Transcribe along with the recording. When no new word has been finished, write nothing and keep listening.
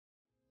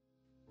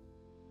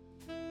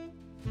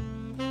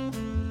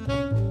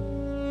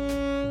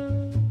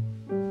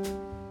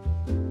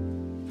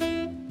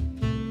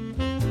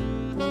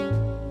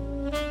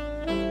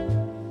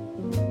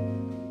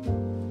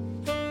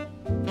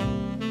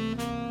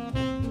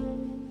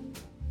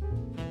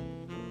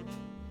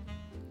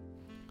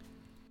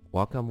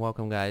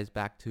Welcome, guys,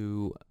 back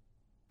to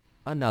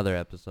another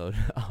episode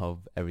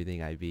of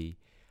Everything IB.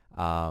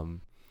 Um,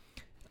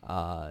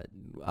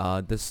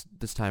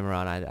 this time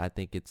around, I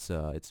think it's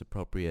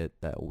appropriate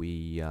that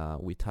we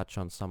touch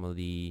on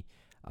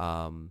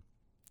um,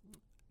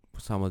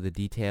 some of the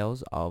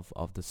details of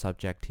the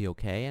subject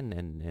TOK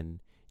and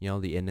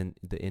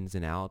the ins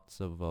and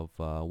outs of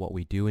what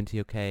we do in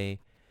TOK,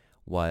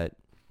 what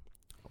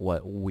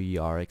what we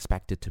are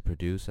expected to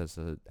produce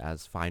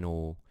as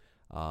final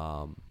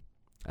um,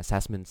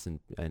 assessments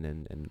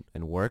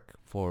and work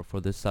for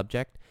this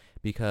subject,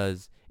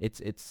 because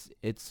it's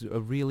a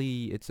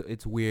really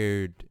it's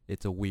weird,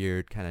 it's a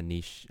weird kind of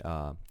niche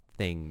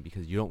thing,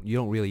 because you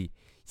don't really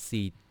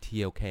see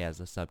TOK as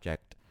a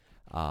subject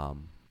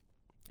um,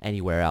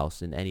 anywhere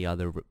else in any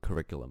other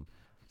curriculum.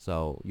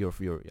 So you're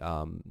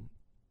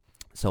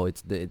so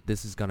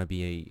this is gonna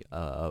be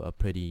a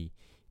pretty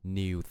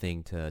new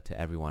thing to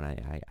everyone.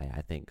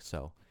 I think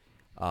so.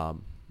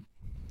 Um,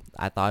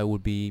 I thought it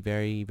would be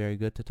very very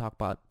good to talk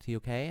about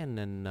TOK,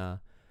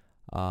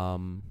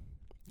 um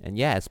and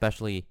yeah,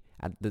 especially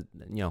at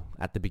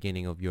the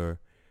beginning of your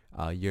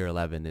year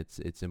 11.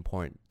 It's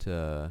important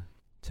to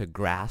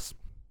grasp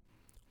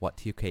what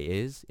TOK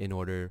is in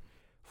order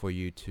for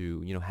you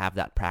to have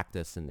that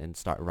practice and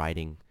start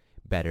writing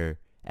better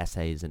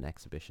essays and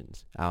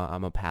exhibitions.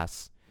 I'm gonna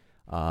pass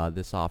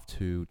this off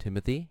to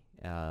Timothy.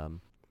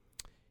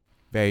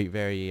 Very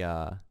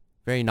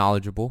very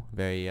knowledgeable,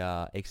 very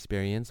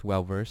experienced,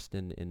 well versed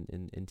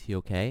in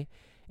TOK,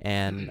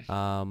 and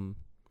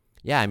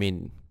yeah, I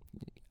mean,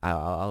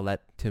 I'll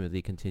let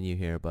Timothy continue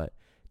here, but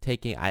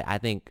I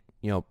think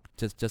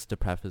just to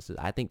preface it,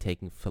 I think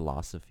taking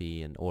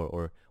philosophy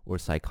or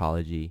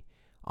psychology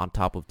on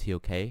top of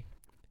TOK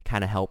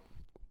kind of help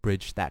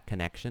bridge that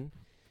connection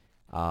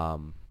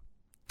um,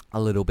 a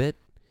little bit.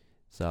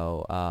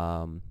 So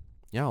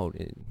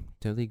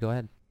Timothy, go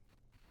ahead.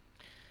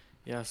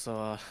 Yeah,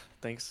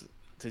 thanks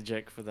to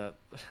Jake for that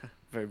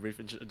very brief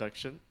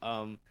introduction.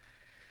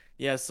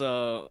 Yeah,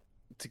 so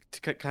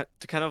to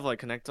kind of like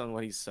connect on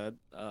what he said,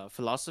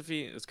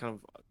 philosophy is kind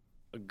of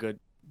a good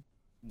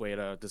way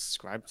to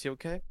describe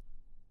TOK.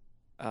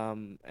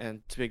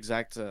 And to be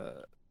exact,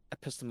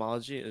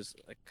 epistemology is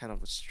like kind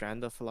of a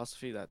strand of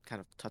philosophy that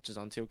kind of touches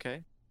on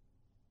TOK.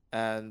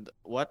 And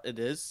what it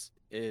is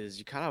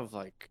you kind of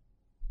like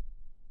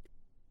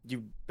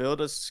you build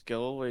a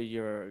skill where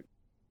you're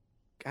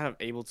kind of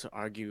able to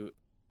argue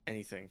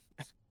anything.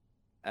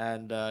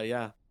 And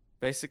yeah,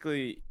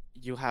 basically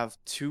you have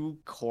two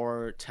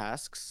core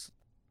tasks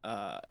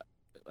uh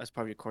as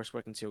part of your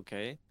coursework in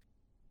TOK,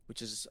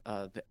 which is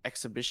the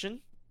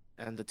exhibition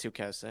and the TOK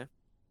essay.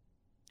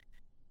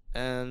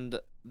 And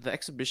the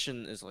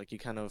exhibition is like you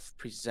kind of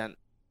present,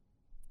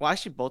 well,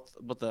 actually both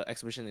the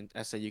exhibition and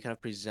essay you kind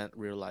of present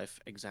real life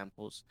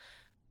examples,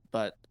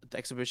 but the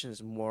exhibition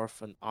is more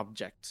of an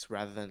object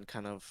rather than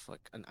kind of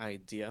like an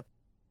idea.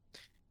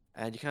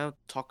 And you kind of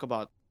talk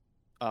about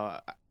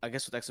I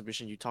guess with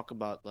exhibition you talk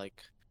about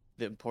like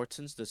the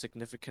importance, the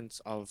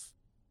significance of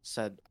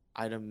said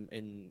item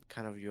in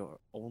kind of your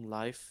own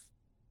life.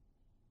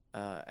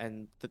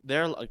 And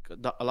there are like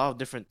a lot of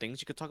different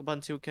things you could talk about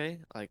in 2K,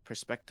 like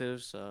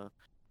perspectives,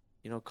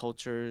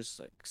 cultures,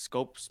 like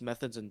scopes,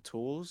 methods, and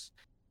tools.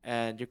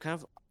 And you're kind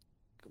of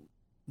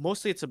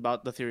mostly it's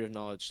about the theory of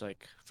knowledge,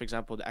 like for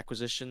example, the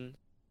acquisition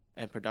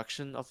and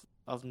production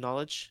of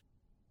knowledge.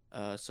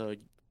 So,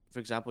 for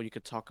example, you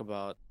could talk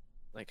about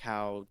like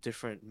how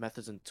different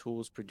methods and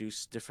tools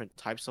produce different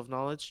types of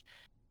knowledge,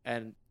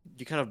 and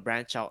you kind of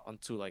branch out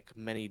onto like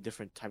many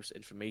different types of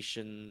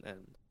information,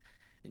 and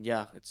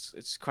yeah,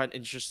 it's quite an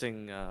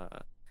interesting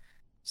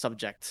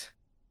subject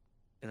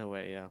in a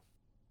way. Yeah.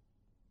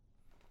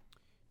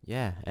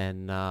 Yeah,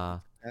 and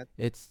That-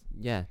 it's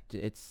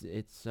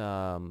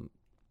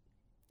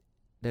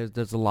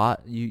there's a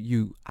lot.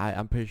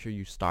 I'm pretty sure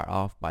you start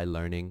off by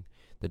learning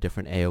the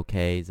different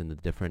AOKs and the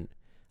different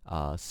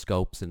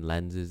scopes and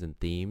lenses and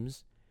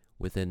themes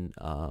within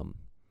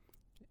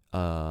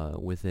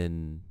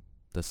within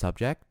the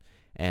subject.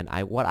 And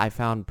what I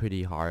found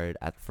pretty hard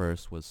at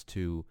first was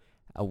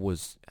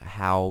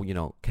how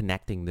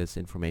connecting this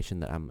information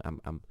that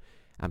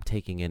I'm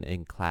taking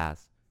in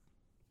class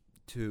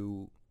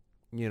to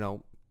you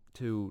know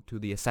to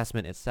the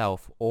assessment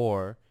itself,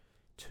 or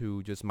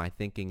to just my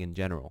thinking in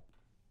general.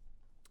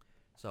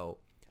 So,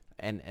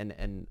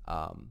 and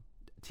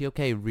TOK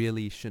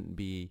really shouldn't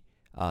be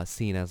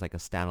seen as like a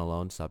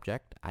standalone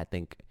subject. I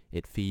think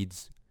it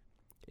feeds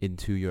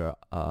into your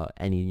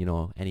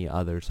any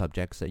other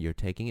subjects that you're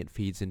taking. It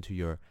feeds into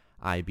your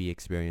IB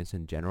experience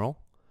in general.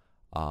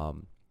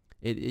 Um,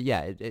 it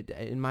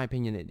in my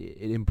opinion,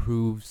 it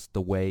improves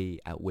the way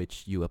at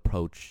which you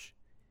approach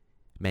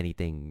many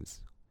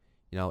things.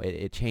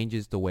 It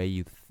changes the way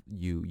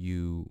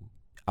you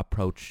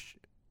approach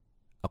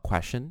a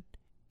question,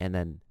 and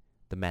then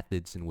the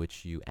methods in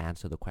which you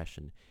answer the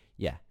question.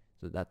 Yeah,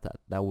 so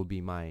that would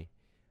be my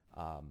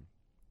um,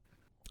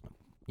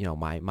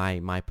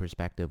 my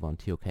perspective on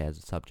TOK as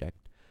a subject.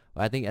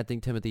 But I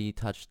think Timothy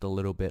touched a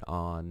little bit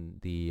on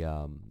the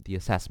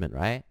assessment,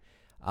 right?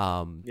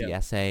 Yeah. the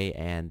essay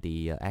and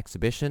the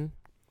exhibition.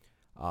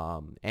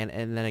 And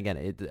then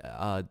again,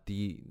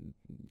 the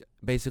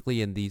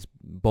basically in these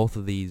both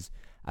of these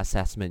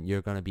assessment,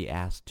 you're going to be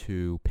asked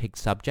to pick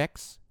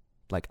subjects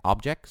like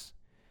objects,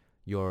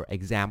 your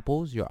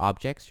examples, your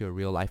objects, your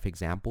real life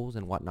examples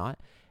and whatnot,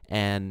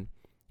 and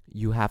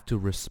you have to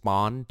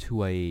respond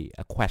to a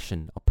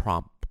question, a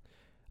prompt,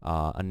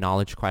 a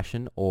knowledge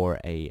question, or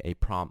a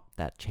prompt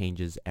that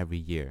changes every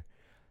year.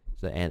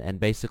 So and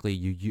basically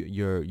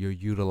you're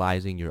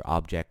utilizing your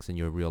objects and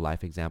your real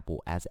life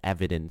example as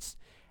evidence,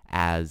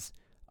 as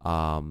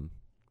um,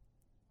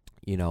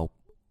 you know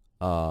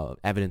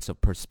evidence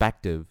of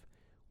perspective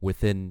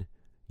within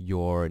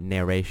your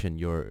narration,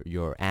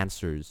 your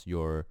answers,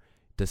 your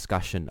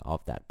discussion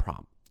of that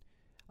prompt.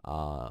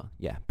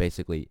 Yeah,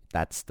 basically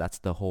that's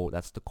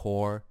the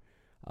core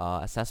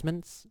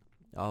assessments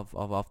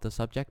of the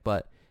subject.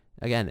 But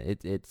again,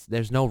 it's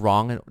there's no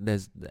wrong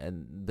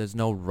there's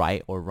no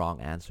right or wrong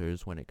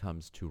answers when it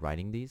comes to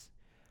writing these.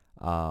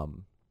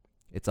 Um,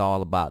 it's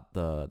all about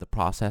the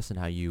process and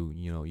how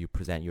you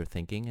present your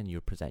thinking and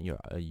you present your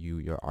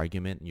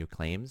argument and your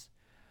claims.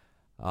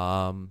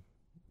 Um,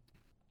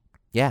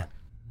 yeah,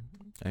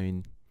 I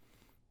mean,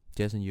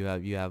 Jason, you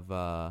have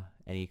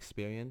any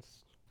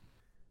experience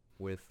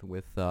with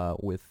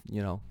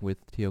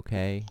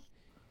TOK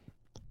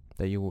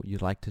that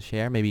you'd like to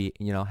share? Maybe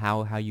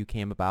how you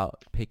came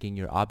about picking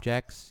your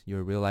objects,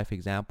 your real life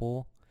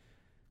example.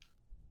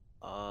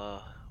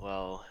 Uh,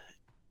 well,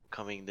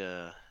 coming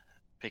to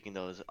picking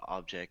those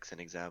objects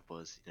and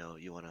examples,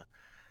 you want to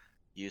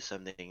use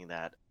something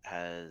that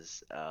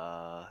has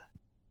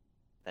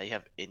that you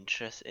have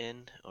interest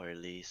in, or at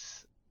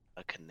least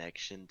a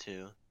connection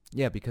to.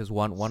 Yeah, because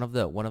one of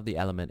the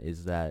element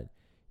is that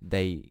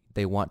they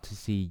want to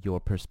see your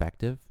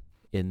perspective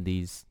in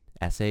these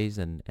essays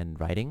and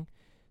writing.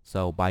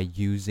 So by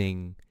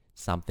using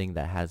something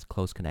that has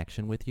close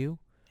connection with you,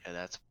 Yeah,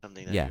 that's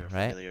something that yeah, you're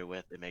right? familiar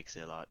with. It makes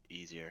it a lot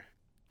easier.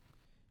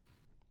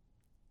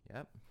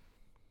 Yep.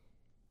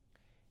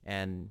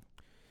 And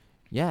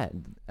yeah,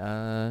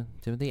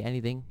 Timothy,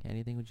 anything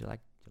would you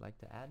like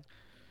to add?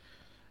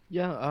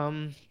 Yeah.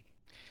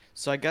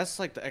 So I guess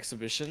like the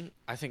exhibition,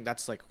 I think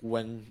that's like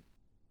when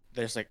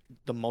there's like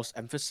the most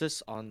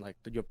emphasis on like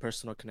your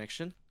personal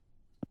connection.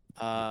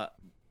 Yeah, Uh,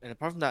 and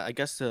apart from that, I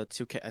guess the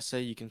 2K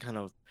essay you can kind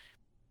of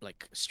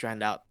like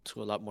strand out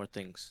to a lot more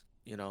things.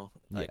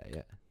 yeah, Like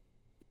yeah.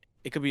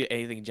 it could be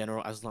anything in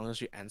general as long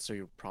as you answer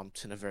your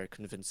prompt in a very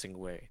convincing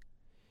way.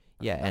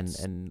 I Yeah, think and that's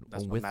and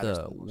that's what with matters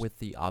the the most. with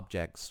the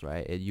objects,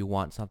 right? You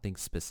want something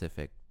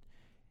specific,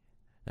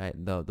 right?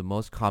 The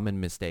most common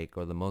mistake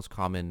or the most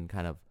common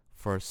kind of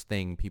first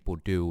thing people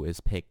do is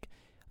pick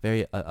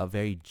a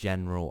very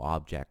general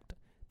object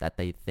that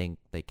they think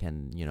they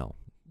can,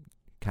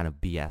 kind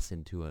of BS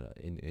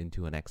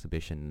into an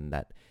exhibition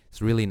that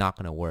it's really not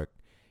going to work.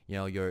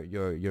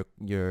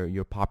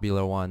 Your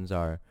popular ones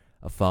are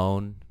a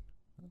phone,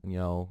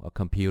 a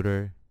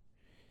computer,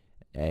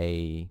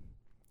 a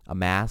a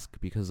mask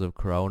because of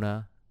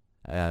Corona,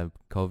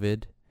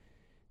 COVID.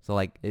 So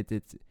like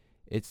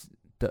it's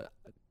the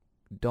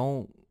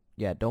don't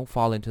don't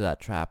fall into that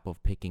trap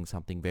of picking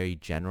something very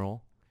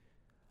general.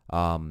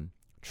 Um,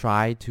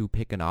 Try to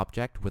pick an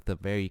object with a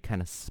very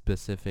kind of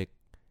specific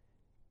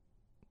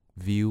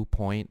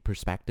viewpoint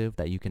perspective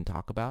that you can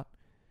talk about.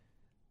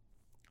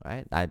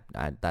 Right?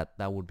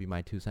 That would be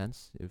my 2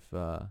 cents. If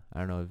I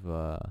don't know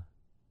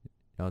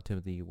if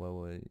Timothy, what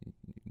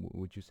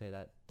would you say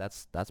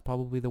that's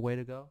probably the way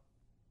to go?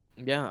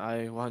 Yeah,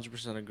 I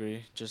 100%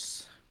 agree.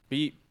 Just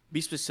be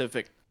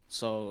specific.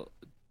 So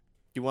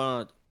you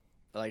want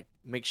to like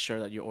make sure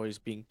that you're always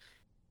being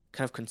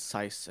kind of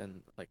concise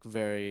and like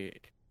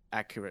very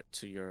accurate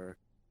to your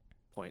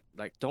point.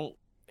 Like don't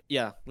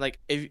yeah, like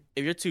if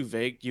you're too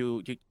vague,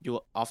 you'll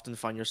often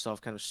find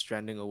yourself kind of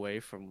stranding away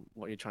from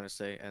what you're trying to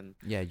say and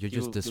Yeah, you're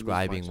just you lose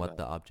describing points for what that.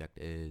 the object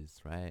is,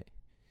 right?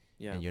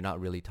 Yeah. And you're not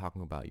really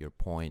talking about your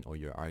point or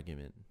your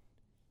argument.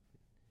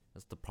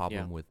 That's the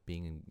Yeah. problem with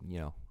being,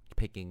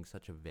 picking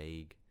such a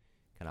vague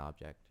kind of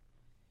object.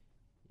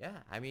 Yeah,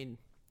 I mean,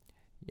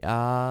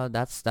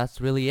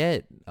 that's really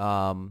it.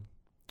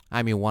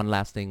 I mean, one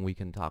last thing we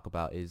can talk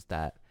about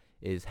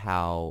is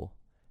how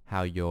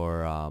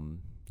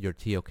your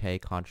TOK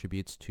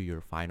contributes to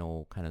your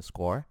final kind of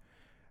score,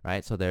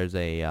 right? So there's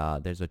a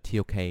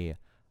TOK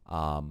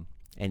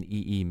an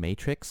EE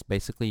matrix.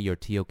 Basically, your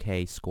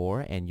TOK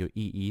score and your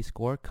EE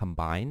score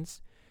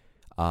combines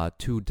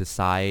to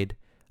decide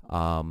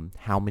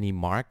how many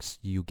marks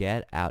you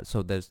get out.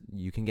 So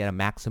you can get a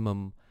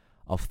maximum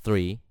of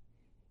 3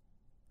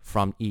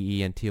 from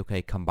EE and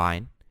TOK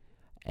combined,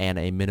 and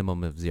a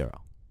minimum of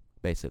 0,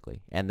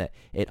 basically. And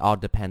it all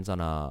depends on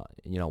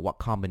what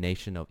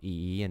combination of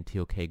EE and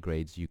TOK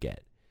grades you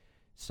get.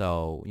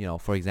 So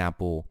for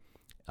example,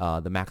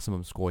 the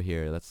maximum score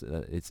here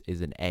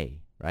is an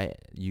A, right?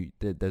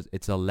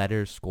 It's a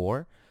letter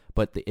score,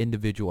 but the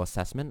individual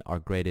assessment are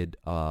graded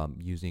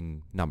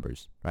using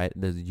numbers, right?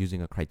 There's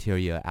using a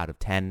criteria out of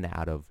 10,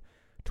 out of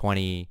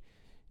 20,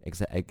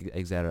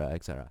 etc.,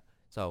 etc.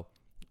 So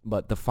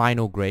but the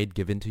final grade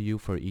given to you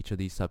for each of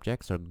these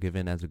subjects are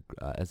given as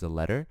a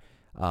letter.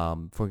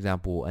 For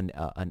example, an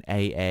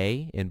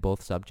AA in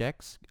both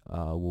subjects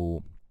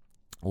will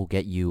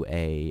get you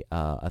a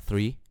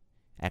 3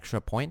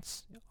 extra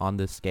points on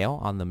the scale,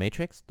 on the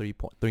matrix,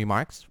 3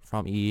 marks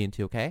from EE and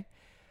TOK.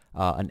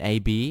 An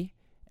AB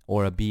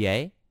or a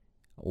BA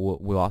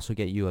will also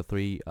get you a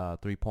 3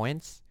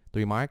 points,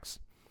 3 marks,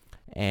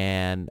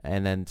 and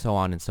then so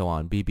on and so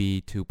on.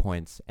 BB 2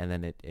 points, and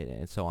then it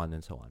and so on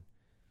and so on.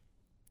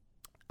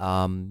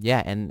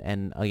 Yeah,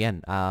 and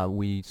again,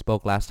 we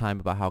spoke last time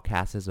about how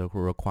CAS is a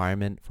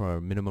requirement for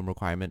minimum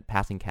requirement.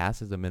 Passing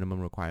CAS is a minimum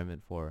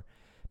requirement for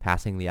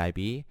passing the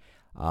IB.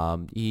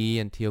 EE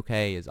and TOK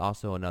is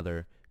also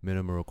another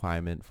minimum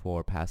requirement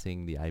for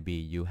passing the IB.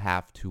 You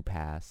have to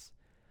pass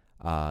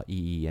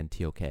EE and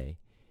TOK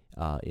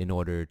in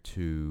order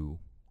to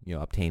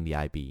obtain the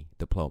IB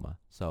diploma.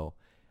 So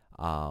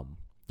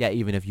yeah,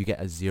 even if you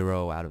get a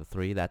 0 out of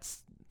 3,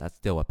 that's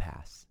still a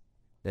pass.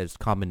 There's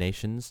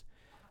combinations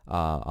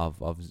of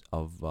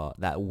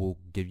that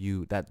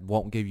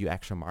won't give you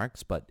extra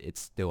marks, but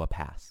it's still a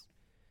pass.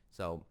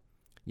 So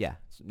yeah,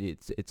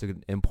 it's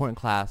an important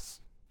class.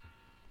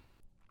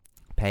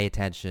 Pay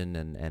attention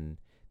and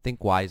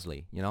think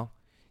wisely.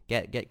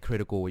 Get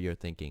critical with your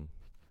thinking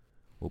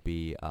will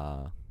be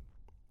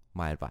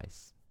my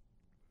advice.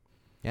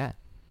 Yeah.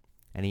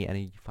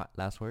 Any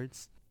last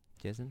words,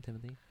 Jason,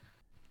 Timothy?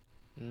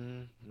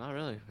 Not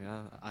really.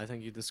 Yeah, I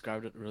think you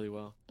described it really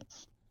well.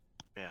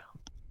 Yeah.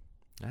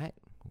 All right.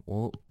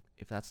 Well,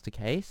 if that's the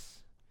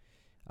case,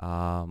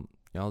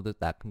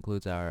 that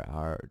concludes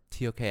our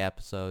TOK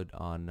episode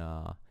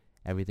on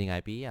everything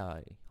IB.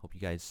 I hope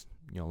you guys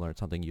learned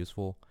something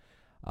useful,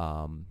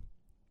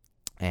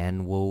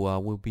 and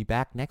we'll be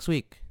back next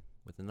week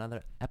with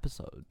another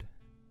episode.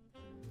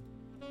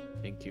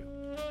 Thank you.